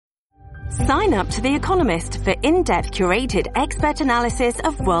Sign up to The Economist for in-depth curated expert analysis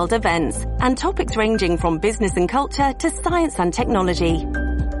of world events and topics ranging from business and culture to science and technology.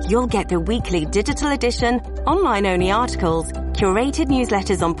 You'll get the weekly digital edition, online-only articles, curated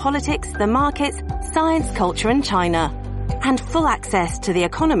newsletters on politics, the markets, science, culture and China, and full access to The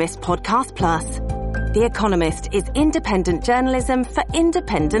Economist Podcast Plus. The Economist is independent journalism for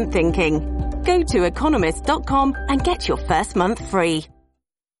independent thinking. Go to economist.com and get your first month free.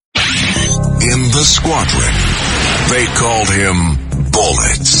 In the squadron, they called him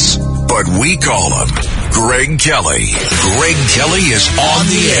Bullets, but we call him Greg Kelly. Greg Kelly is on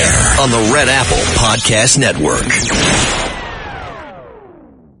the air on the Red Apple Podcast Network.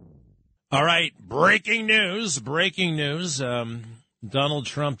 All right, breaking news. Donald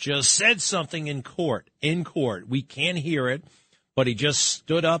Trump just said something in court. We can't hear it, but he just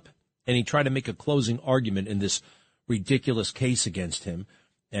stood up and he tried to make a closing argument in this ridiculous case against him.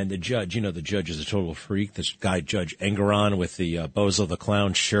 And the judge, the judge is a total freak. This guy, Judge Engoron, with the Bozo the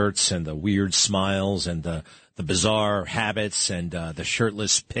Clown shirts and the weird smiles and the bizarre habits and the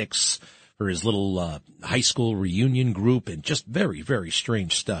shirtless pics for his little high school reunion group and just very, very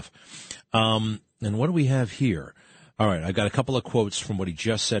strange stuff. And what do we have here? All right, I got a couple of quotes from what he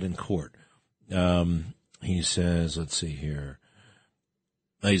just said in court. He says, let's see here.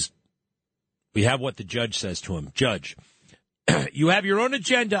 We have what the judge says to him. Judge, you have your own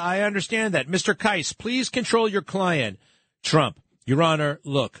agenda. I understand that. Mr. Keiss, please control your client. Trump, Your Honor,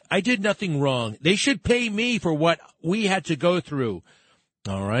 look, I did nothing wrong. They should pay me for what we had to go through.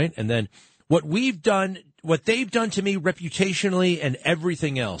 All right. And then what they've done to me reputationally and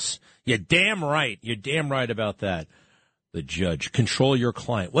everything else. You're damn right. You're damn right about that. The judge, control your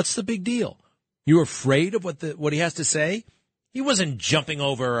client. What's the big deal? You afraid of what he has to say? He wasn't jumping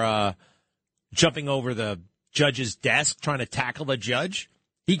over the judge's desk trying to tackle the judge.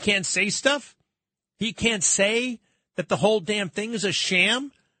 He can't say stuff. He can't say that the whole damn thing is a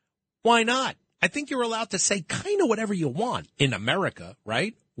sham. Why not? I think you're allowed to say kind of whatever you want in America,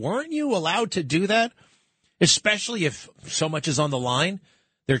 right? Weren't you allowed to do that? Especially if so much is on the line.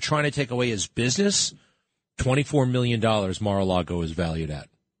 They're trying to take away his business. $24 million Mar-a-Lago is valued at.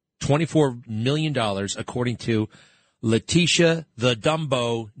 $24 million, according to Letitia the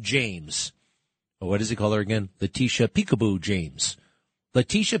Dumbo James. What does he call her again? Letitia Peekaboo James.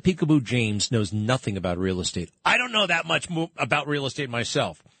 Letitia Peekaboo James knows nothing about real estate. I don't know that much about real estate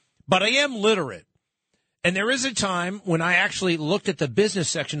myself, but I am literate. And there is a time when I actually looked at the business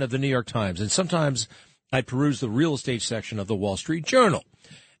section of the New York Times, and sometimes I peruse the real estate section of the Wall Street Journal.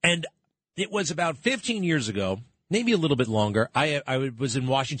 And it was about 15 years ago, maybe a little bit longer. I was in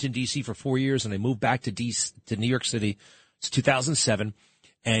Washington, D.C. for 4 years, and I moved back to New York City. It's 2007.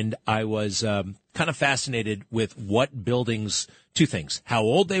 And I was kind of fascinated with what buildings, two things, how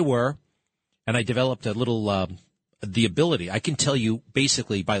old they were, and I developed a little the ability. I can tell you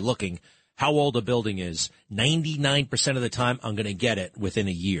basically by looking how old a building is. 99% of the time, I'm going to get it within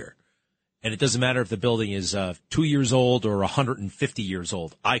a year. And it doesn't matter if the building is 2 years old or 150 years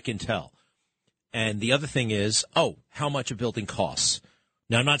old. I can tell. And the other thing is, how much a building costs.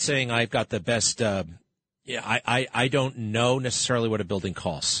 Now, I'm not saying I've got the best I don't know necessarily what a building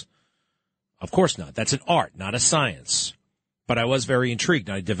costs. Of course not. That's an art, not a science. But I was very intrigued.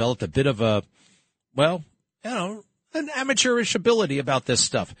 I developed a bit of an amateurish ability about this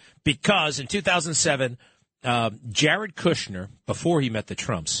stuff. Because in 2007, Jared Kushner, before he met the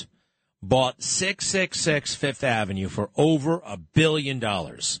Trumps, bought 666 Fifth Avenue for over $1 billion.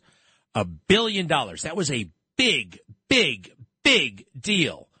 $1 billion. That was a big, big, big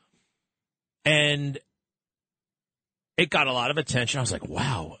deal. And it got a lot of attention. I was like,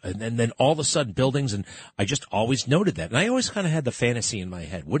 wow. And then all of a sudden buildings, and I just always noted that. And I always kind of had the fantasy in my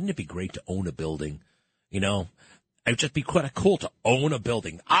head. Wouldn't it be great to own a building? It would just be quite cool to own a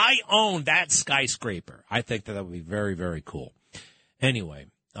building. I own that skyscraper. I think that would be very, very cool. Anyway,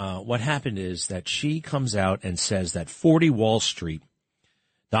 what happened is that she comes out and says that 40 Wall Street,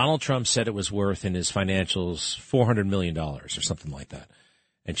 Donald Trump said it was worth in his financials $400 million or something like that.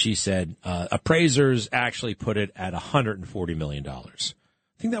 And she said appraisers actually put it at $140 million. I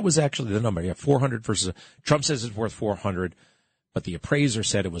think that was actually the number. Yeah, 400 versus Trump says it's worth 400, but the appraiser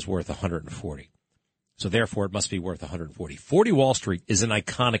said it was worth 140. So therefore, it must be worth 140. 40 Wall Street is an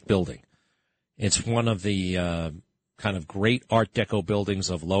iconic building. It's one of the kind of great Art Deco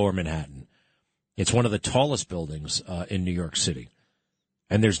buildings of Lower Manhattan. It's one of the tallest buildings in New York City.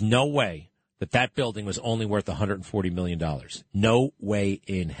 And there's no way that building was only worth $140 million. No way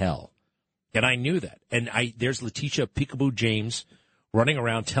in hell. And I knew that. And there's Letitia Peekaboo James running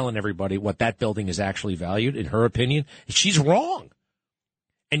around telling everybody what that building is actually valued, in her opinion. She's wrong.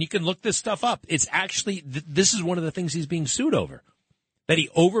 And you can look this stuff up. It's actually, this is one of the things he's being sued over, that he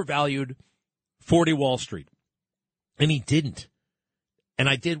overvalued 40 Wall Street. And he didn't. And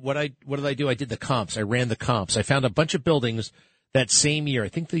I did, what did I do? I did the comps. I ran the comps. I found a bunch of buildings that same year. I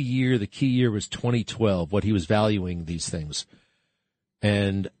think the key year was 2012, what he was valuing these things.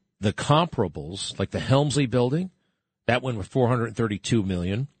 And the comparables, like the Helmsley building, that one was $432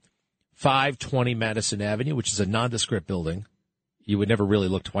 million. 520 Madison Avenue, which is a nondescript building. You would never really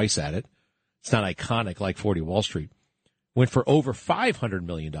look twice at it. It's not iconic like 40 Wall Street. Went for over $500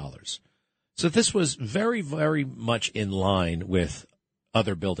 million. So this was very, very much in line with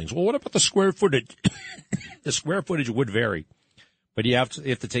other buildings. Well, what about the square footage? The square footage would vary, but you have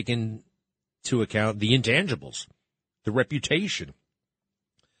to take into account the intangibles, the reputation,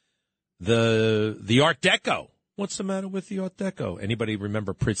 the Art Deco. What's the matter with the Art Deco? Anybody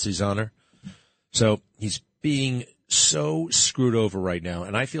remember Prizzi's Honor? So he's being so screwed over right now,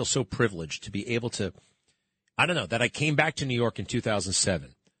 and I feel so privileged to be able to, I don't know, that I came back to New York in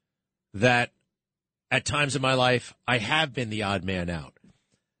 2007, that at times in my life I have been the odd man out,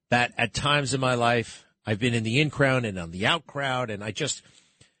 that at times in my life I've been in the in crowd and on the out crowd, and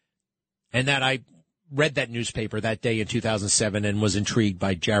that I read that newspaper that day in 2007 and was intrigued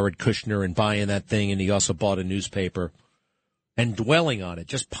by Jared Kushner and buying that thing, and he also bought a newspaper and dwelling on it,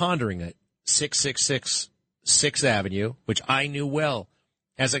 just pondering it. 666 6th Avenue, which I knew well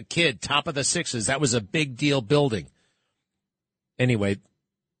as a kid, top of the sixes. That was a big deal building. Anyway,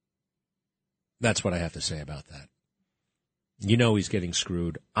 that's what I have to say about that. You know he's getting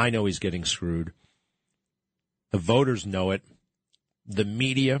screwed. I know he's getting screwed. The voters know it. The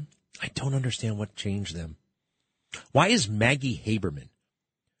media, I don't understand what changed them. Why is Maggie Haberman,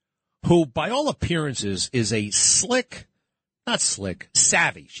 who by all appearances is a savvy.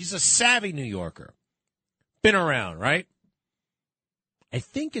 She's a savvy New Yorker. Been around, right? I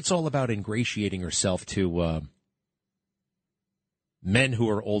think it's all about ingratiating herself to men who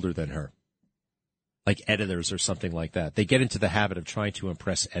are older than her, like editors or something like that. They get into the habit of trying to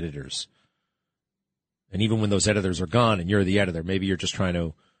impress editors. And even when those editors are gone and you're the editor, maybe you're just trying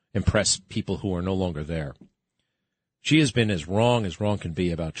to impress people who are no longer there. She has been as wrong can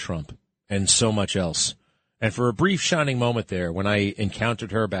be about Trump and so much else. And for a brief shining moment there, when I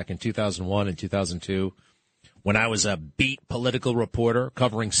encountered her back in 2001 and 2002, when I was a beat political reporter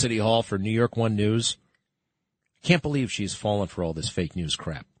covering City Hall for New York One News, I can't believe she's fallen for all this fake news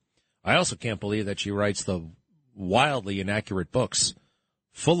crap. I also can't believe that she writes the wildly inaccurate books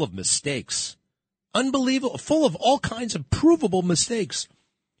full of mistakes. Unbelievable, full of all kinds of provable mistakes.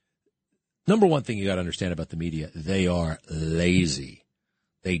 Number one thing you got to understand about the media, they are lazy.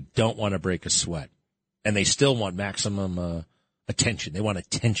 They don't want to break a sweat. And they still want maximum attention. They want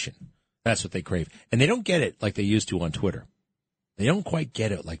attention. That's what they crave. And they don't get it like they used to on Twitter. They don't quite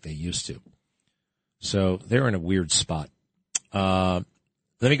get it like they used to. So they're in a weird spot. Let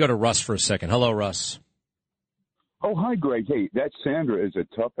me go to Russ for a second. Hello, Russ. Oh, hi, Greg. Hey, that Sandra is a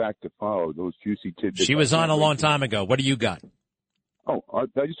tough act to follow, those juicy tidbits. She was on a long time ago. What do you got? Oh,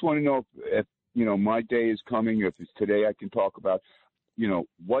 I just want to know if my day is coming, if it's today I can talk about,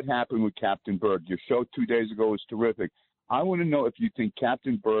 what happened with Captain Byrd. Your show 2 days ago was terrific. I want to know if you think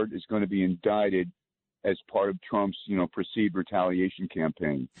Captain Byrd is going to be indicted as part of Trump's, perceived retaliation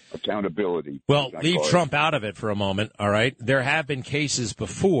campaign, accountability. Well, leave Trump out of it for a moment, all right? There have been cases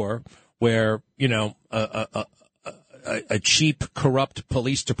before where, a cheap, corrupt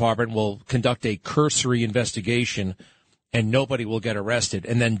police department will conduct a cursory investigation and nobody will get arrested.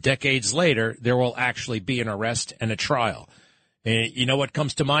 And then decades later, there will actually be an arrest and a trial. And you know what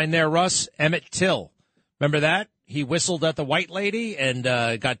comes to mind there, Russ? Emmett Till. Remember that? He whistled at the white lady and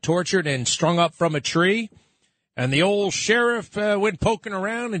got tortured and strung up from a tree. And the old sheriff went poking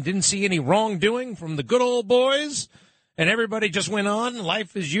around and didn't see any wrongdoing from the good old boys. And everybody just went on,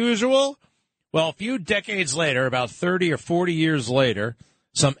 life as usual. Well, a few decades later, about 30 or 40 years later,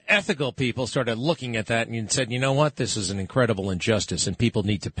 some ethical people started looking at that and said, you know what, this is an incredible injustice and people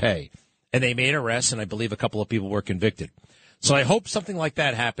need to pay. And they made arrests, and I believe a couple of people were convicted. So I hope something like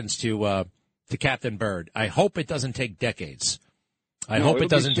that happens to Captain Byrd. I hope it doesn't take decades. I hope it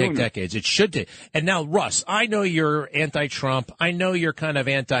doesn't take decades. It should take. And now, Russ, I know you're anti-Trump. I know you're kind of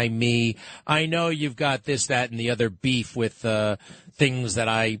anti-me. I know you've got this, that, and the other beef with things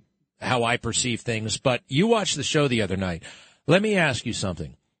that how I perceive things. But you watched the show the other night. Let me ask you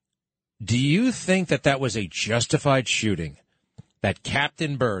something. Do you think that was a justified shooting? That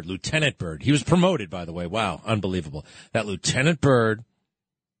Captain Byrd, Lieutenant Byrd, he was promoted, by the way. Wow, unbelievable. That Lieutenant Byrd,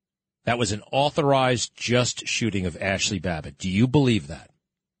 that was an authorized just shooting of Ashley Babbitt. Do you believe that?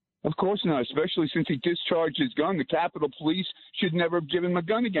 Of course not, especially since he discharged his gun. The Capitol Police should never have given him a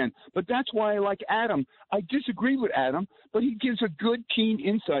gun again. But that's why I like Adam. I disagree with Adam, but he gives a good, keen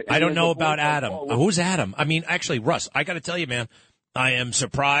insight. I don't know about Adam. Who's Adam? I mean, actually, Russ, I got to tell you, man, I am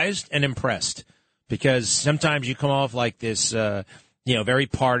surprised and impressed because sometimes you come off like this, very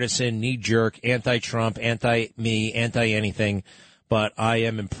partisan, knee-jerk, anti-Trump, anti-me, anti-anything. But I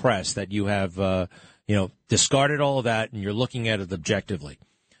am impressed that you have, discarded all of that and you're looking at it objectively.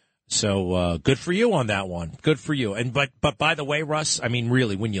 So good for you on that one. Good for you. And but by the way, Russ, I mean,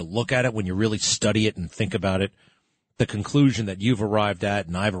 really, when you look at it, when you really study it and think about it, the conclusion that you've arrived at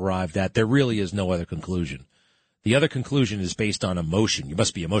and I've arrived at, there really is no other conclusion. The other conclusion is based on emotion. You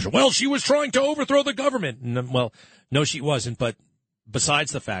must be emotional. Well, she was trying to overthrow the government. Well, no, she wasn't. But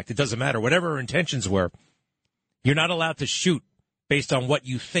besides the fact, it doesn't matter. Whatever her intentions were, you're not allowed to shoot based on what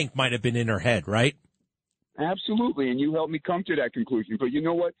you think might have been in her head, right? Absolutely. And you helped me come to that conclusion. But you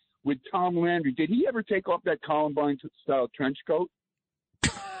know what? With Tom Landry, did he ever take off that Columbine-style trench coat?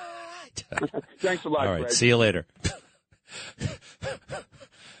 Thanks a lot, all right, Fred. See you later.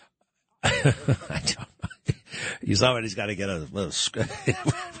 Somebody's got to get a little.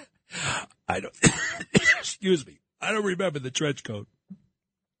 I don't. Excuse me. I don't remember the trench coat.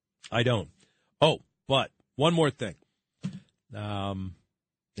 I don't. Oh, but one more thing.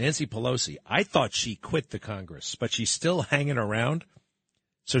 Nancy Pelosi. I thought she quit the Congress, but she's still hanging around.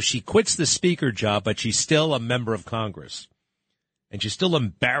 So she quits the speaker job, but she's still a member of Congress. And she's still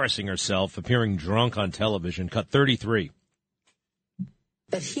embarrassing herself, appearing drunk on television. Cut 33.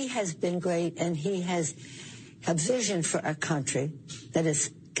 But he has been great, and he has a vision for our country that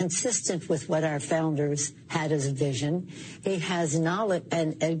is consistent with what our founders had as a vision. He has knowledge,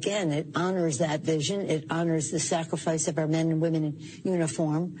 and again, it honors that vision. It honors the sacrifice of our men and women in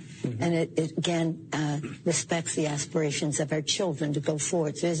uniform, and it again respects the aspirations of our children to go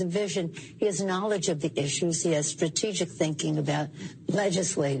forward. So there's a vision. He has knowledge of the issues. He has strategic thinking about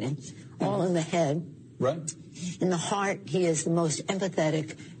legislating, all in the head. Right. In the heart, he is the most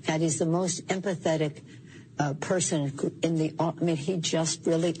empathetic. He's the most empathetic person he just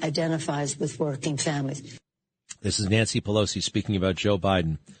really identifies with working families. This is Nancy Pelosi speaking about Joe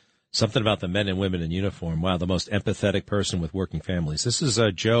Biden. Something about the men and women in uniform. Wow, the most empathetic person with working families. This is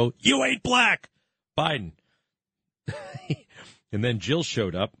Joe, you ain't black, Biden. And then Jill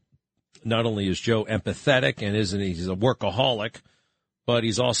showed up. Not only is Joe empathetic and he's a workaholic, but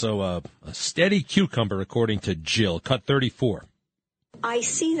he's also a steady cucumber, according to Jill. Cut 34. I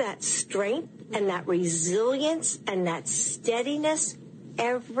see that strength and that resilience and that steadiness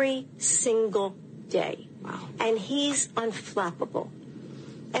every single day. Wow. And he's unflappable.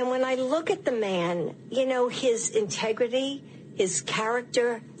 And when I look at the man, his integrity, his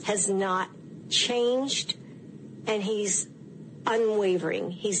character has not changed, and he's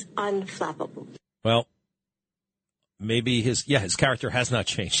unwavering. He's unflappable. Well, maybe his character has not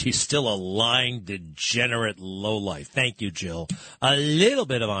changed. He's still a lying, degenerate lowlife. Thank you, Jill. A little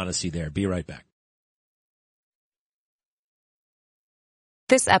bit of honesty there. Be right back.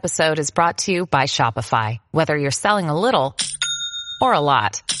 This episode is brought to you by Shopify. Whether you're selling a little or a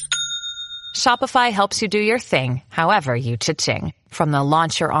lot, Shopify helps you do your thing, however you cha-ching. From the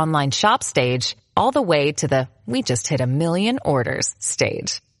launch your online shop stage, all the way to the we just hit 1 million orders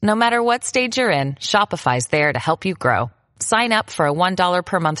stage. No matter what stage you're in, Shopify's there to help you grow. Sign up for a $1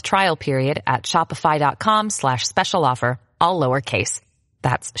 per month trial period at shopify.com/special offer, all lowercase.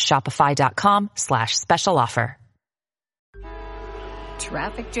 That's shopify.com/special offer.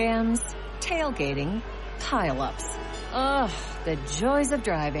 Traffic jams, tailgating, pileups. Ugh, the joys of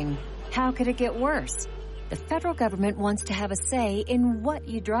driving. How could it get worse? The federal government wants to have a say in what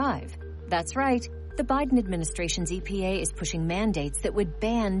you drive. That's right. The Biden administration's EPA is pushing mandates that would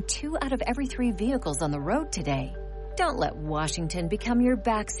ban 2 out of every 3 vehicles on the road today. Don't let Washington become your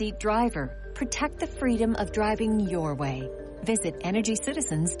backseat driver. Protect the freedom of driving your way. Visit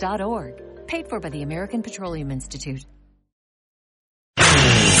EnergyCitizens.org. Paid for by the American Petroleum Institute.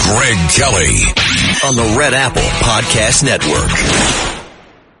 Greg Kelly on the Red Apple Podcast Network.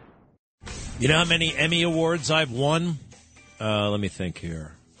 You know how many Emmy Awards I've won? Let me think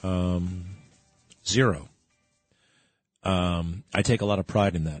here. 0. I take a lot of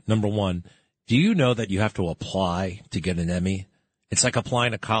pride in that. Number one, do you know that you have to apply to get an Emmy? It's like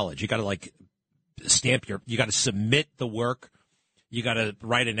applying to college. You got to you got to submit the work. You got to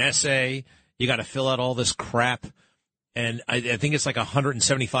write an essay. You got to fill out all this crap. And I think it's like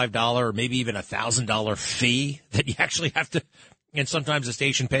 $175 or maybe even $1,000 fee that you actually have to, and sometimes the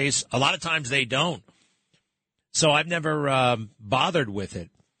station pays. A lot of times they don't. So I've never bothered with it.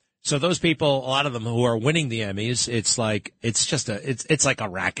 So those people, a lot of them who are winning the Emmys, it's like a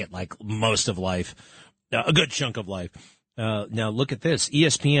racket, like most of life, a good chunk of life. Now look at this.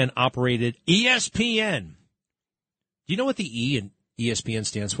 ESPN operated ESPN. Do you know what the E in ESPN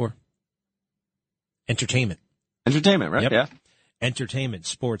stands for? Entertainment. Entertainment, right? Yep. Yeah. Entertainment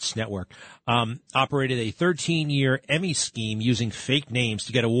Sports Network operated a 13-year Emmy scheme using fake names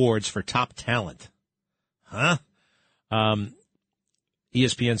to get awards for top talent. Huh?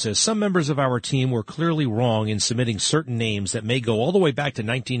 ESPN says some members of our team were clearly wrong in submitting certain names that may go all the way back to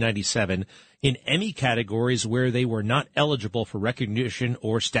 1997 in Emmy categories where they were not eligible for recognition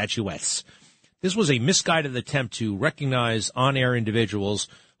or statuettes. This was a misguided attempt to recognize on-air individuals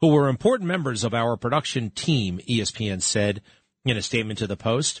who were important members of our production team, ESPN said in a statement to the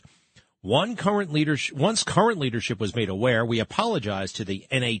Post. Once current leadership was made aware, we apologized to the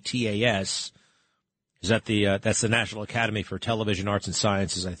NATAS. Is that that's the National Academy for Television Arts and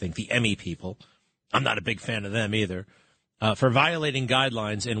Sciences, I think, the Emmy people. I'm not a big fan of them either. For violating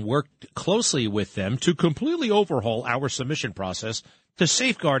guidelines and worked closely with them to completely overhaul our submission process to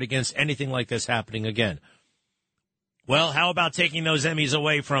safeguard against anything like this happening again. Well, how about taking those Emmys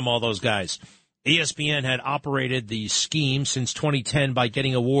away from all those guys? ESPN had operated the scheme since 2010 by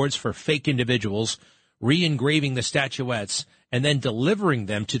getting awards for fake individuals, re-engraving the statuettes, and then delivering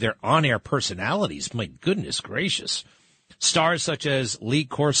them to their on-air personalities. My goodness gracious. Stars such as Lee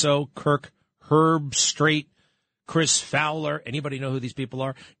Corso, Kirk Herbstreit, Chris Fowler, anybody know who these people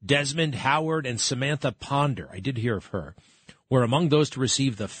are? Desmond Howard and Samantha Ponder, I did hear of her, were among those to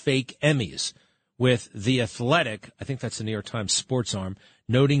receive the fake Emmys, with The Athletic, I think that's the New York Times sports arm,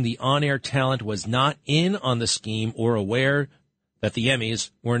 noting the on-air talent was not in on the scheme or aware that the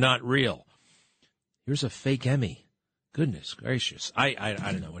Emmys were not real. Here's a fake Emmy. Goodness gracious. I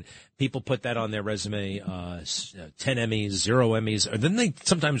don't know. When people put that on their resume, 10 Emmys, 0 Emmys, or then they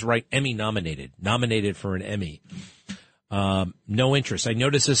sometimes write Emmy nominated for an Emmy. No interest. I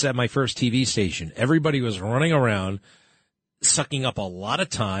noticed this at my first TV station. Everybody was running around, sucking up a lot of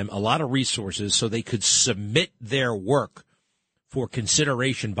time, a lot of resources so they could submit their work for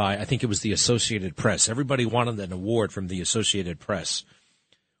consideration by, I think it was the Associated Press. Everybody wanted an award from the Associated Press,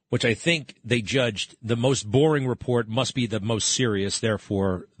 which I think they judged the most boring report must be the most serious,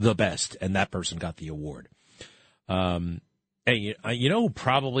 therefore the best, and that person got the award. And you know who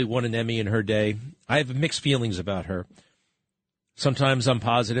probably won an Emmy in her day? I have mixed feelings about her. Sometimes I'm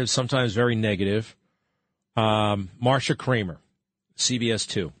positive, sometimes very negative. Marcia Kramer, CBS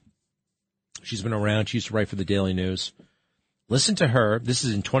 2. She's been around. She used to write for the Daily News. Listen to her. This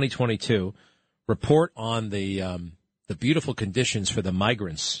is in 2022. Report on the beautiful conditions for the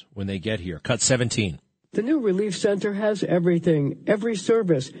migrants when they get here. Cut 17. The new relief center has everything, every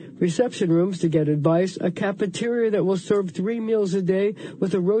service, reception rooms to get advice, a cafeteria that will serve 3 meals a day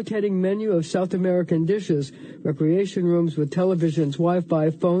with a rotating menu of South American dishes, recreation rooms with televisions, Wi-Fi,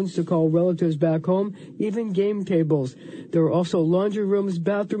 phones to call relatives back home, even game tables. There are also laundry rooms,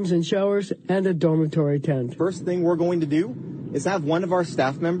 bathrooms, and showers, and a dormitory tent. First thing we're going to do is have one of our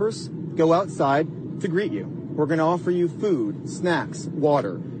staff members go outside to greet you. We're going to offer you food, snacks,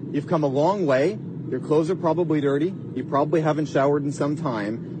 water. You've come a long way. Your clothes are probably dirty. You probably haven't showered in some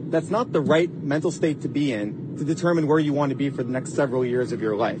time. That's not the right mental state to be in to determine where you want to be for the next several years of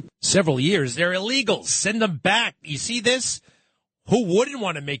your life. Several years? They're illegals. Send them back. You see this? Who wouldn't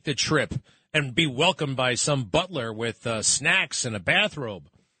want to make the trip and be welcomed by some butler with snacks and a bathrobe?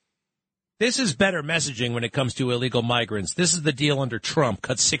 This is better messaging when it comes to illegal migrants. This is the deal under Trump.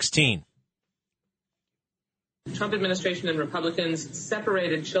 Cut 16. Trump administration and Republicans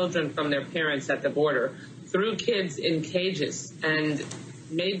separated children from their parents at the border, threw kids in cages, and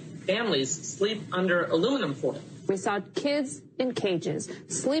made families sleep under aluminum foil. We saw kids in cages,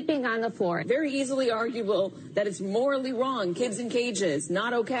 sleeping on the floor. Very easily arguable that it's morally wrong. Kids in cages,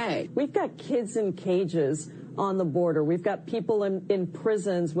 not okay. We've got kids in cages on the border. We've got people in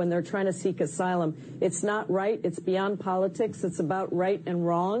prisons when they're trying to seek asylum. It's not right. It's beyond politics. It's about right and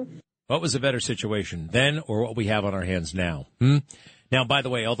wrong. What was a better situation then or what we have on our hands now? Now, by the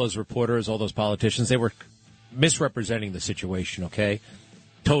way, all those reporters, all those politicians, they were misrepresenting the situation, okay?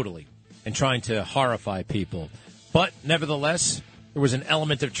 Totally. And trying to horrify people. But nevertheless, there was an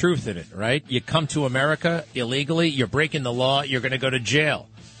element of truth in it, right? You come to America illegally, you're breaking the law, you're going to go to jail.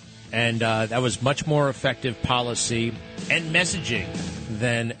 And that was much more effective policy and messaging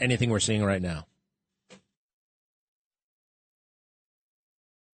than anything we're seeing right now.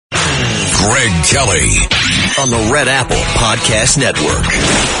 Greg Kelly on the Red Apple Podcast Network.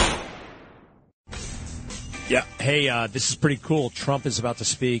 Yeah. Hey, this is pretty cool. Trump is about to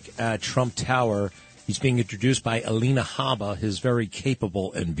speak at Trump Tower. He's being introduced by Alina Habba, his very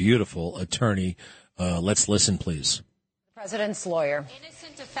capable and beautiful attorney. Let's listen, please. The president's lawyer.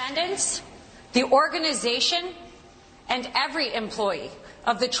 Innocent defendants, the organization, and every employee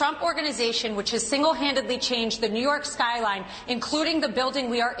of the Trump Organization, which has single-handedly changed the New York skyline, including the building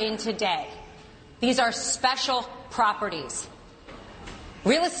we are in today. These are special properties.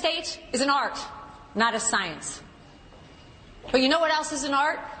 Real estate is an art, not a science. But you know what else is an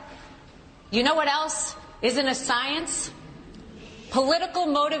art? You know what else isn't a science? Political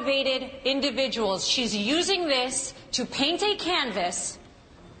motivated individuals. She's using this to paint a canvas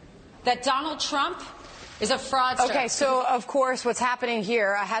that Donald Trump is a fraudster. Okay, so of course what's happening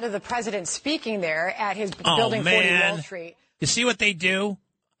here ahead of the president speaking there at his building 40 Wall Street. You see what they do?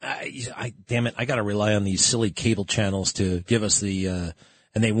 Damn it, I got to rely on these silly cable channels to give us the,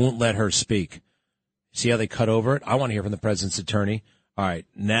 and they won't let her speak. See how they cut over it? I want to hear from the president's attorney. All right,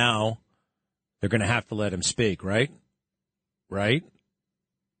 now they're going to have to let him speak, right? Right?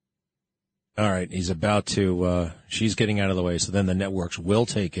 All right, he's about to, she's getting out of the way, so then the networks will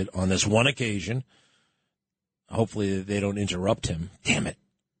take it on this one occasion. Hopefully they don't interrupt him. Damn it.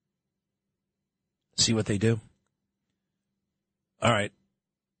 See what they do? All right.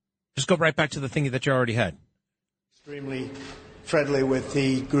 Just go right back to the thing that you already had. Extremely friendly with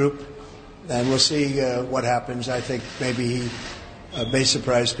the group, and we'll see what happens. I think maybe he may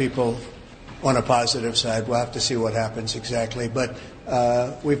surprise people on a positive side. We'll have to see what happens exactly. But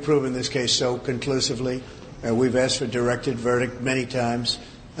we've proven this case so conclusively. We've asked for directed verdict many times.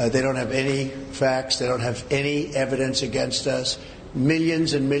 They don't have any facts. They don't have any evidence against us.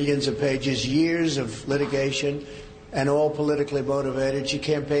 Millions and millions of pages, years of litigation, and all politically motivated. She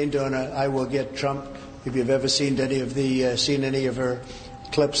campaigned on I will get Trump. If you've ever seen any of her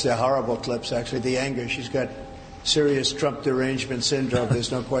clips, they're horrible clips, actually, the anger. She's got serious Trump derangement syndrome.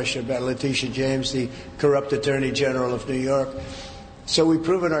 There's no question about Letitia James, the corrupt Attorney General of New York. So we've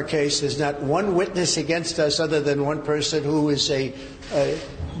proven our case. There's not one witness against us other than one person who is a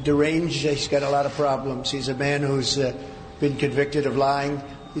deranged. He's got a lot of problems. He's a man who's been convicted of lying.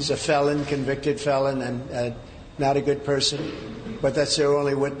 He's a felon, convicted felon, and not a good person. But that's their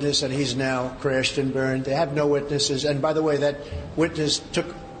only witness, and he's now crashed and burned. They have no witnesses. And by the way, that witness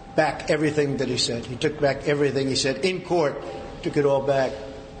took back everything that he said. He took back everything he said in court, took it all back.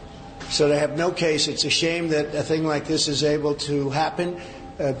 So they have no case. It's a shame that a thing like this is able to happen.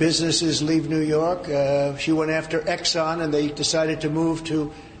 Businesses leave New York. She went after Exxon, and they decided to move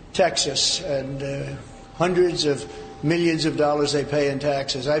to Texas. And hundreds of millions of dollars they pay in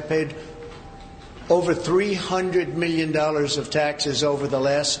taxes. I paid over $300 million of taxes over the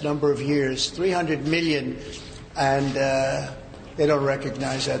last number of years. $300 million. And they don't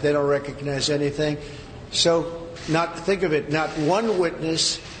recognize that. They don't recognize anything. So think of it, not one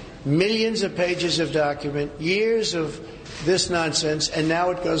witness, millions of pages of document, years of this nonsense, and now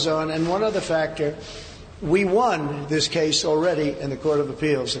it goes on. And one other factor, we won this case already in the Court of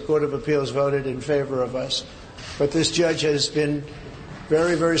Appeals. The Court of Appeals voted in favor of us. But this judge has been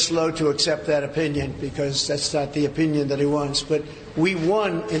very, very slow to accept that opinion because that's not the opinion that he wants. But we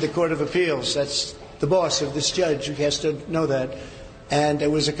won in the Court of Appeals. That's the boss of this judge who has to know that. And it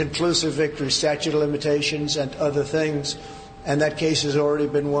was a conclusive victory, statute of limitations and other things. And that case has already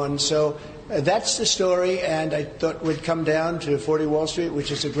been won. So that's the story, and I thought we'd come down to 40 Wall Street,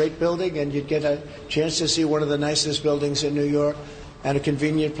 which is a great building, and you'd get a chance to see one of the nicest buildings in New York and a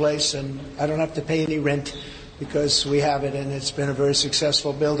convenient place, and I don't have to pay any rent because we have it, and it's been a very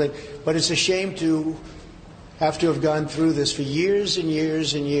successful building. But it's a shame to have gone through this for years and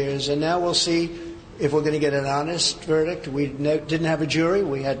years and years, and now we'll see if we're going to get an honest verdict. We didn't have a jury.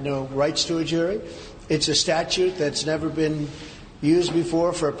 We had no rights to a jury. It's a statute that's never been used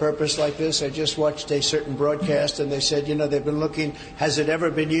before for a purpose like this. I just watched a certain broadcast, and they said, they've been looking, has it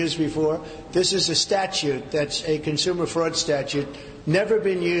ever been used before? This is a statute that's a consumer fraud statute, never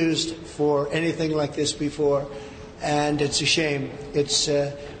been used for anything like this before, and it's a shame. It's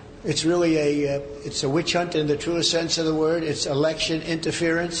really it's a witch hunt in the truest sense of the word. It's election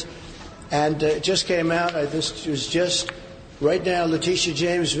interference, and it just came out. This was just right now. Letitia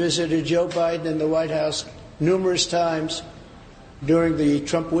James visited Joe Biden in the White House numerous times during the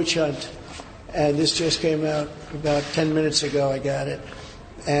Trump witch hunt, and this just came out about 10 minutes ago. I got it,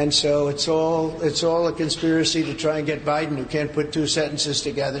 and so it's all a conspiracy to try and get Biden, who can't put two sentences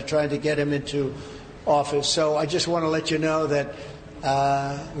together, trying to get him into office. So I just want to let you know that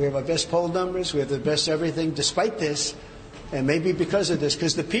we have our best poll numbers, we have the best everything, despite this, and maybe because of this,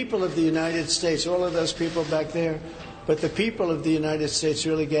 because the people of the United States, all of those people back there, but the people of the United States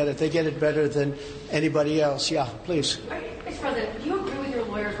really get it. They get it better than anybody else. Yeah, please. Mr. President, do you agree with your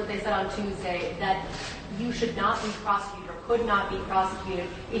lawyers what they said said on Tuesday that you should not be prosecuted or could not be prosecuted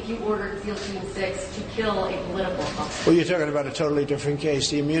if you ordered SEAL Team 6 to kill a political opponent. Well, you're talking about a totally different case,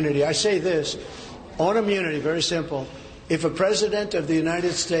 the immunity. I say this, on immunity, very simple. If a president of the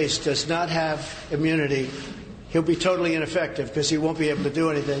United States does not have immunity, he'll be totally ineffective because he won't be able to do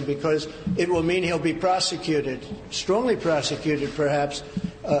anything, because it will mean he'll be prosecuted, strongly prosecuted perhaps,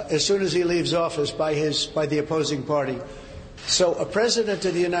 as soon as he leaves office by the opposing party. So a president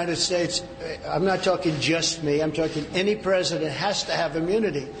of the United States, I'm not talking just me, I'm talking any president has to have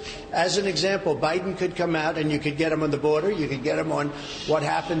immunity. As an example, Biden could come out and you could get him on the border, you could get him on what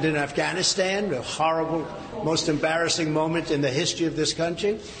happened in Afghanistan, a horrible, most embarrassing moment in the history of this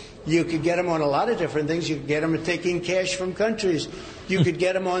country. You could get him on a lot of different things. You could get him taking cash from countries. You could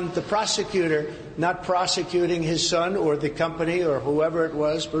get him on the prosecutor not prosecuting his son or the company or whoever it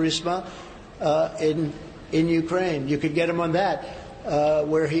was, Burisma, in Ukraine. You could get him on that,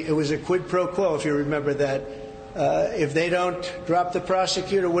 where it was a quid pro quo, if you remember that. If they don't drop the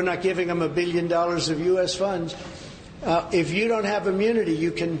prosecutor, we're not giving them $1 billion of U.S. funds. If you don't have immunity,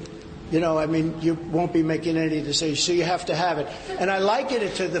 you can... you won't be making any decisions, so you have to have it. And I liken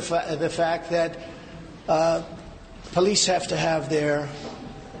it to the fact that police have to have their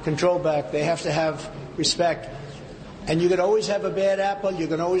control back. They have to have respect. And you can always have a bad apple. You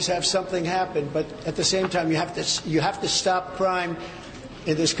can always have something happen. But at the same time, you have to stop crime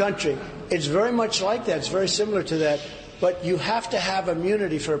in this country. It's very much like that. It's very similar to that. But you have to have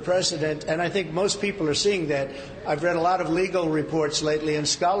immunity for a president, and I think most people are seeing that. I've read a lot of legal reports lately and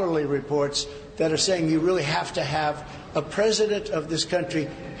scholarly reports that are saying you really have to have a president of this country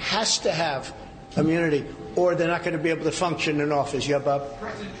has to have immunity, or they're not going to be able to function in office. Yeah, Bob?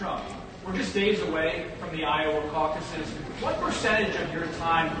 President Trump, we're just days away from the Iowa caucuses. What percentage of your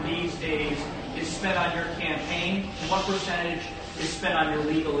time these days is spent on your campaign, and what percentage is spent on your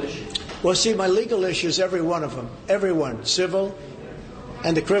legal issues? Well, see, my legal issues, every one of them, everyone, civil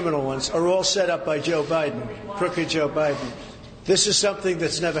and the criminal ones, are all set up by Joe Biden, crooked Joe Biden. This is something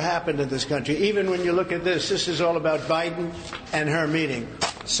that's never happened in this country. Even when you look at this is all about Biden and her meeting.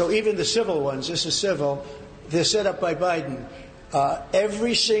 So even the civil ones, this is civil, they're set up by Biden.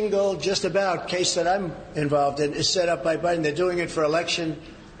 Every single, just about, case that I'm involved in is set up by Biden. They're doing it for election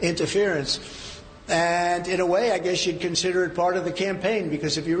interference. And in a way, I guess you'd consider it part of the campaign,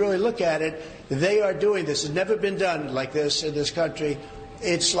 because if you really look at it, they are doing this. It's never been done like this in this country.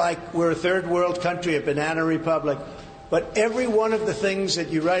 It's like we're a third world country, a banana republic. But every one of the things that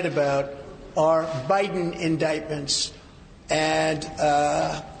you write about are Biden indictments. And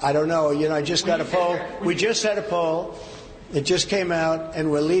I don't know, I just got a poll. We just had a poll. It just came out,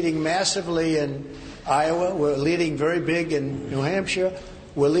 and we're leading massively in Iowa. We're leading very big in New Hampshire.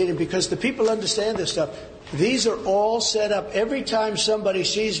 We're leading because the people understand this stuff. These are all set up. Every time somebody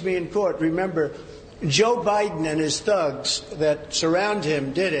sees me in court, remember, Joe Biden and his thugs that surround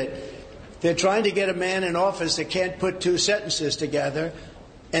him did it. They're trying to get a man in office that can't put two sentences together,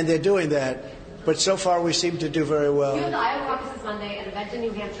 and they're doing that. But so far, we seem to do very well. You have the Iowa caucuses Monday, an event in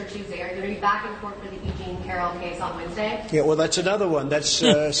New Hampshire Tuesday. Are you going to be back in court for the Eugene Carroll case on Wednesday? Yeah, well, that's another one. That's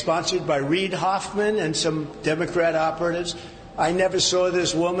sponsored by Reid Hoffman and some Democrat operatives. I never saw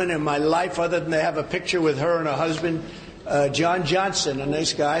this woman in my life other than to have a picture with her and her husband, John Johnson, a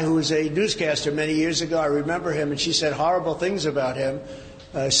nice guy who was a newscaster many years ago. I remember him, and she said horrible things about him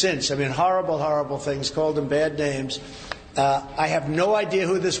since. I mean, horrible, horrible things, called him bad names. I have no idea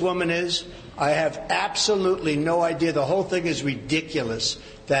who this woman is. I have absolutely no idea. The whole thing is ridiculous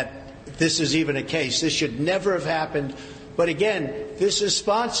that this is even a case. This should never have happened. But again, this is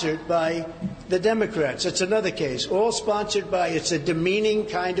sponsored by the Democrats. It's another case, all sponsored by, it's a demeaning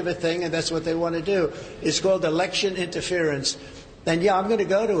kind of a thing, and that's what they want to do. It's called election interference. And yeah, I'm going to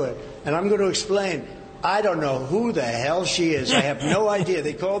go to it, and I'm going to explain. I don't know who the hell she is. I have no idea.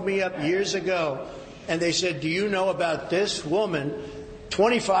 They called me up years ago, and they said, do you know about this woman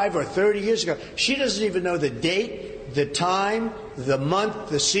 25 or 30 years ago? She doesn't even know the date, the time, the month,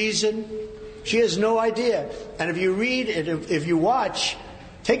 the season. She has no idea. And if you read it, if you watch,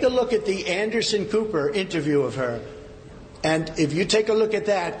 take a look at the Anderson Cooper interview of her. And if you take a look at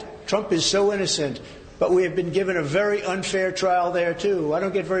that, Trump is so innocent. But we have been given a very unfair trial there, too. I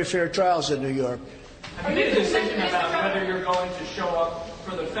don't get very fair trials in New York. Have you made a decision about whether you're going to show up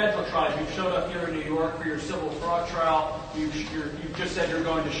for the federal trial? You've showed up here in New York for your civil fraud trial. You've just said you're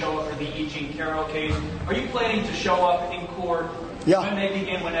going to show up for the E. Jean Carroll case. Are you planning to show up in court when they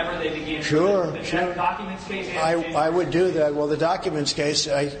begin, whenever they begin? Sure. The documents case? I would do that. Well, the documents case,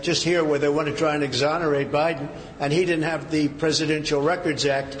 I just hear where they want to try and exonerate Biden, and he didn't have the Presidential Records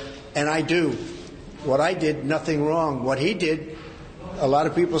Act, and I do. What I did, nothing wrong. What he did, A lot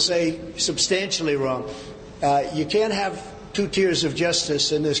of people say substantially wrong. You can't have two tiers of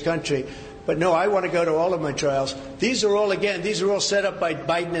justice in this country. But no, I want to go to all of my trials. These are all set up by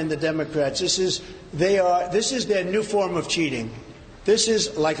Biden and the Democrats. This is their new form of cheating. This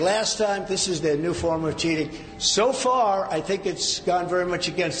is, like last time, this is their new form of cheating. So far, I think it's gone very much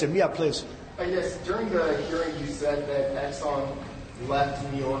against them. Yeah, please. Yes, during the hearing you said that Exxon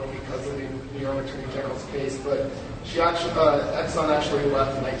left New York because of the New York Attorney General's case, but Exxon actually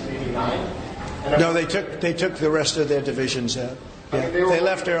left in 1989. No, they took the rest of their divisions out. Yeah. They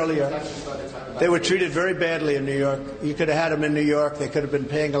left earlier. They were treated very badly in New York. You could have had them in New York. They could have been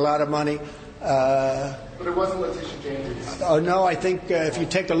paying a lot of money. But it wasn't Letitia James. Oh, no, I think if you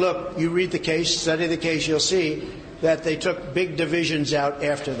take a look, you read the case, study the case, you'll see that they took big divisions out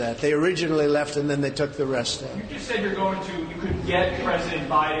after that. They originally left and then they took the rest out. You just said you could get President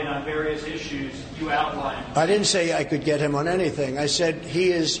Biden on various issues you outlined. I didn't say I could get him on anything. I said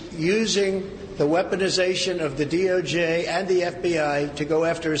he is using the weaponization of the DOJ and the FBI to go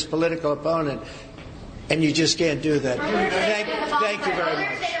after his political opponent. And you just can't do that. Thank you very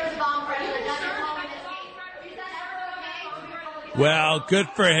much. Well, good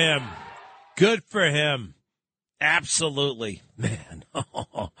for him. Good for him. Absolutely. Man.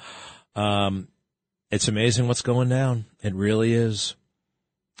 It's amazing what's going down. It really is.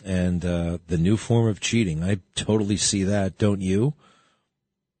 And the new form of cheating, I totally see that, don't you?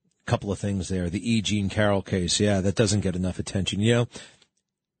 A couple of things there. The E. Jean Carroll case, yeah, that doesn't get enough attention. You know,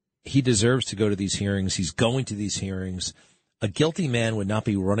 he deserves to go to these hearings. He's going to these hearings. A guilty man would not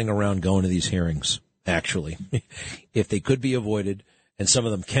be running around going to these hearings, actually. If they could be avoided, and some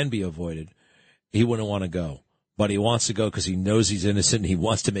of them can be avoided, he wouldn't want to go. But he wants to go because he knows he's innocent, and he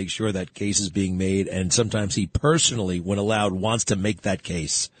wants to make sure that case is being made, and sometimes he personally, when allowed, wants to make that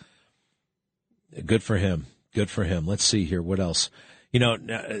case. Good for him. Good for him. Let's see here. What else? You know,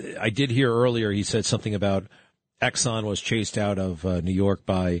 I did hear earlier he said something about Exxon was chased out of New York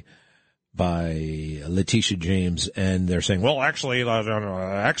by Letitia James, and they're saying, well, actually,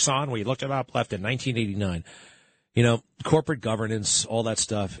 Exxon, we looked it up, left in 1989. You know, corporate governance, all that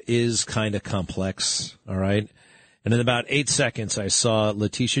stuff is kind of complex, all right? And in about 8 seconds, I saw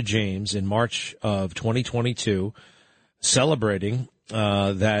Letitia James in March of 2022 celebrating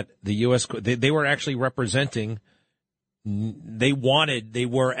that the U.S. They were actually representing. They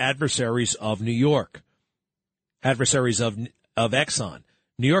were adversaries of New York, adversaries of Exxon.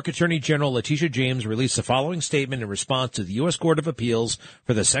 New York Attorney General Letitia James released the following statement in response to the U.S. Court of Appeals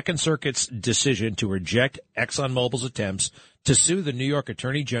for the Second Circuit's decision to reject ExxonMobil's attempts to sue the New York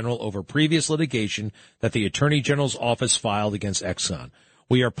Attorney General over previous litigation that the Attorney General's office filed against Exxon.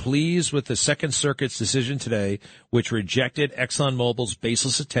 We are pleased with the Second Circuit's decision today, which rejected ExxonMobil's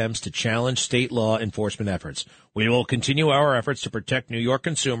baseless attempts to challenge state law enforcement efforts. We will continue our efforts to protect New York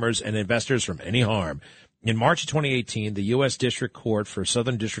consumers and investors from any harm. In March of 2018, the U.S. District Court for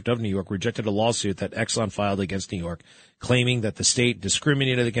Southern District of New York rejected a lawsuit that Exxon filed against New York, claiming that the state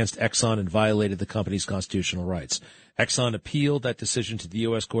discriminated against Exxon and violated the company's constitutional rights. Exxon appealed that decision to the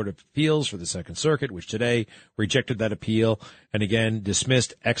U.S. Court of Appeals for the Second Circuit, which today rejected that appeal and again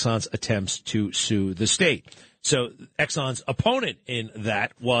dismissed Exxon's attempts to sue the state. So Exxon's opponent in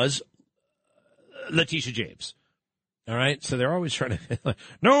that was Letitia James. All right. So they're always trying to,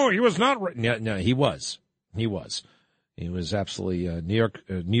 no, he was not. No, he was. He was. He was absolutely,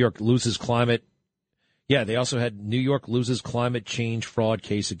 New York loses climate. Yeah. They also had New York loses climate change fraud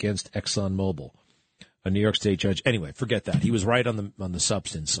case against ExxonMobil, a New York state judge. Anyway, forget that. He was right on the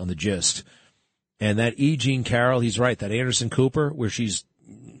substance, on the gist. And that E. Jean Carroll, he's right. That Anderson Cooper, where she's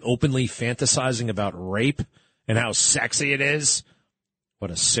openly fantasizing about rape and how sexy it is. What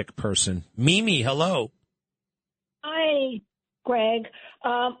a sick person. Mimi, hello. Hi, Greg.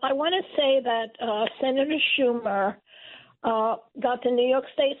 I want to say that Senator Schumer got the New York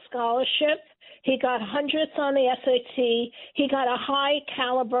State Scholarship. He got hundreds on the SAT. He got a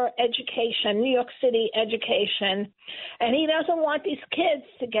high-caliber education, New York City education. And he doesn't want these kids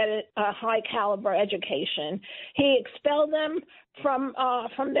to get a high-caliber education. He expelled them from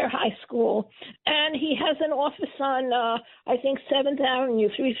their high school. And he has an office on, I think, 7th Avenue,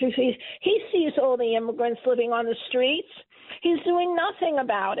 333. He sees all the immigrants living on the streets. He's doing nothing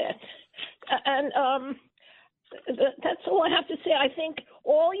about it. And that's all I have to say. I think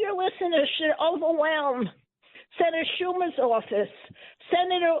all your listeners should overwhelm Senator Schumer's office,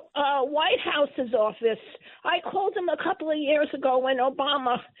 Senator Whitehouse's office. I called him a couple of years ago when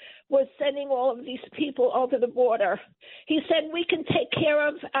Obama was sending all of these people over the border. He said we can take care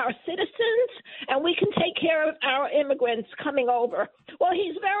of our citizens and we can take care of our immigrants coming over. Well,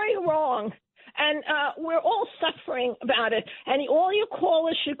 he's very wrong. and we're all suffering about it. And all your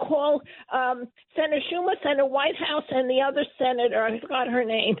callers should call Senator Schumer, Senator Whitehouse, and the other senator. I forgot her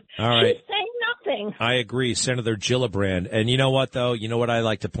name. All right. She's saying nothing. I agree, Senator Gillibrand. And you know what, though? You know what I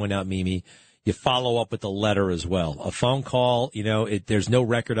like to point out, Mimi? You follow up with a letter as well. A phone call, there's no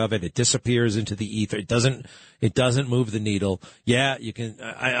record of it. It disappears into the ether. It doesn't move the needle. Yeah, you can.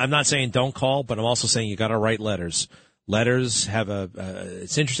 I'm not saying don't call, but I'm also saying you got to write letters. Letters have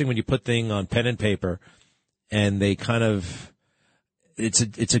it's interesting when you put things on pen and paper, and they kind of, it's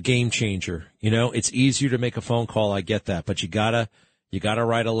a game changer. It's easier to make a phone call. I get that, but you gotta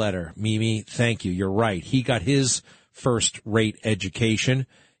write a letter. Mimi, thank you. You're right. He got his first-rate education.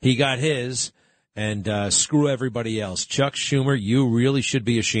 He got his, and screw everybody else. Chuck Schumer, you really should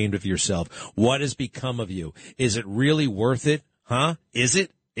be ashamed of yourself. What has become of you? Is it really worth it? Huh? Is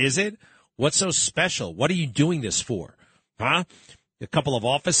it? What's so special? What are you doing this for? Huh? A couple of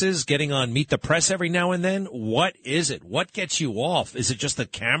offices, getting on Meet the Press every now and then? What is it? What gets you off? Is it just the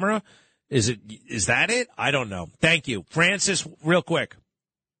camera? Is that it? I don't know. Thank you. Francis, real quick.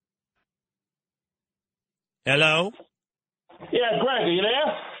 Hello? Yeah, Greg, are you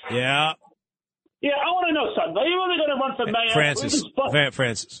there? Yeah. Yeah, I want to know something. Are you really going to run for mayor?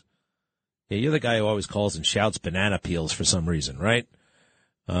 Francis. Yeah, you're the guy who always calls and shouts banana peels for some reason, right?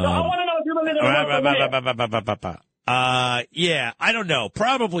 I want to know if you're really going to run for mayor. Yeah, I don't know.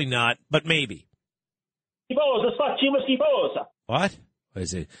 Probably not, but maybe. What?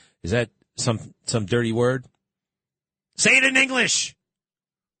 Is it? Is that some dirty word? Say it in English.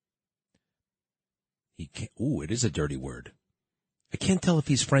 Ooh, it is a dirty word. I can't tell if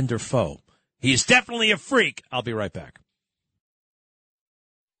he's friend or foe. He's definitely a freak. I'll be right back.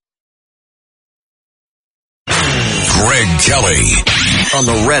 Greg Kelly on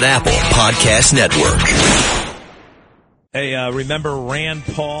the Red Apple Podcast Network. Hey, remember Rand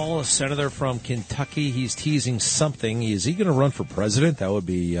Paul, a senator from Kentucky? He's teasing something. Is he going to run for president? That would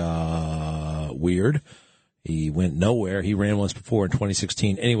be weird. He went nowhere. He ran once before in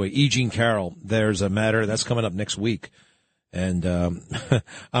 2016. Anyway, E. Jean Carroll, there's a matter that's coming up next week. And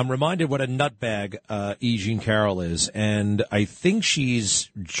I'm reminded what a nutbag E. Jean Carroll is. And I think she's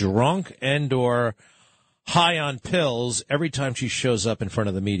drunk and or high on pills every time she shows up in front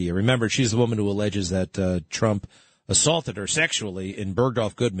of the media. Remember, she's the woman who alleges that Trump assaulted her sexually in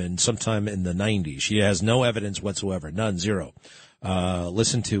Bergdorf Goodman sometime in the 90s. She has no evidence whatsoever. None, zero.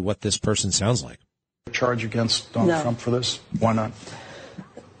 Listen to what this person sounds like. Charge against Donald Trump for this? Why not?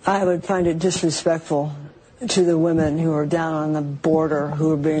 I would find it disrespectful to the women who are down on the border,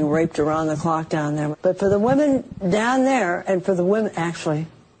 who are being raped around the clock down there. But for the women down there, and for the women, actually,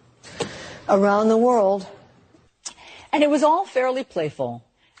 around the world. And it was all fairly playful.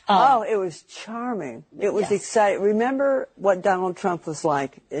 It was charming. It was exciting. Remember what Donald Trump was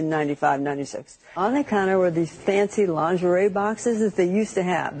like in 95, 96. On the counter were these fancy lingerie boxes that they used to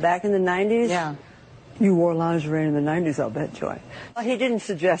have back in the 90s. Yeah. You wore lingerie in the 90s, I'll bet, Joy. Well, he didn't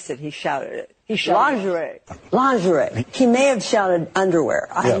suggest it. He shouted it. He shouted lingerie. He may have shouted underwear.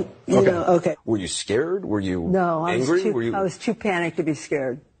 Okay. Were you scared? Were you angry? I was too panicked to be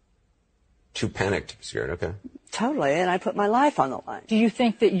scared. Too panicked to be scared, okay. Totally, and I put my life on the line. Do you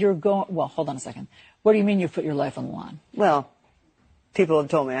think that you're going... Well, hold on a second. What do you mean you put your life on the line? Well, people have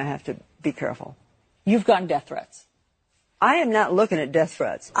told me I have to be careful. You've gotten death threats. I am not looking at death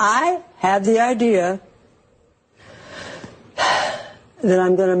threats. I had the idea that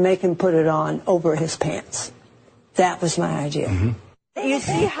I'm going to make him put it on over his pants. That was my idea. Mm-hmm. You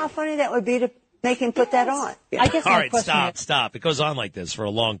see how funny that would be to make him put that on? I guess. All right, stop. It goes on like this for a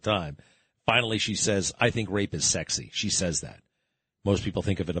long time. Finally, she says, I think rape is sexy. She says that. Most people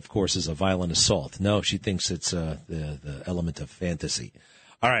think of it, of course, as a violent assault. No, she thinks it's the element of fantasy.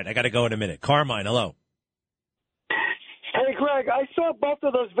 All right, I got to go in a minute. Carmine, hello. Hey, Greg, I saw both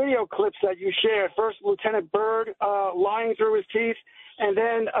of those video clips that you shared. First, Lieutenant Byrd lying through his teeth, and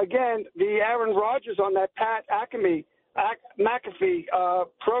then, again, the Aaron Rodgers on that Pat McAfee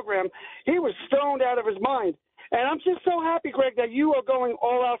program. He was stoned out of his mind. And I'm just so happy, Greg, that you are going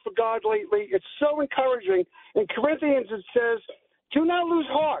all out for God lately. It's so encouraging. In Corinthians, it says, do not lose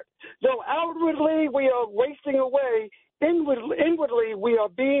heart. Though outwardly we are wasting away, inwardly we are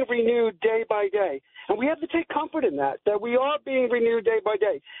being renewed day by day. And we have to take comfort in that we are being renewed day by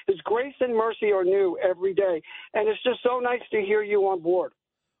day. His grace and mercy are new every day. And it's just so nice to hear you on board.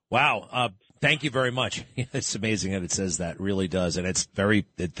 Wow. Thank you very much. It's amazing that it says that. It really does. And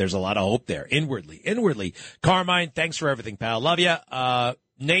there's a lot of hope there. Inwardly. Carmine, thanks for everything, pal. Love you.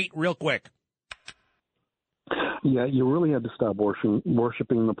 Nate, real quick. Yeah, you really had to stop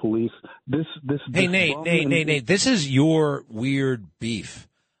worshiping the police. Hey, Nate, this is your weird beef.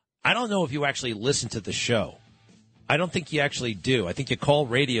 I don't know if you actually listen to the show. I don't think you actually do. I think you call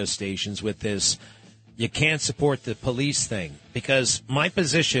radio stations with this, you can't support the police thing. Because my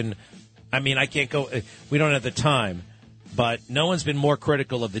position, I mean, I can't go, we don't have the time, but no one's been more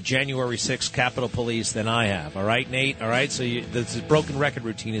critical of the January 6th Capitol Police than I have. All right, Nate? All right? So this broken record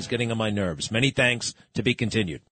routine is getting on my nerves. Many thanks. To be continued.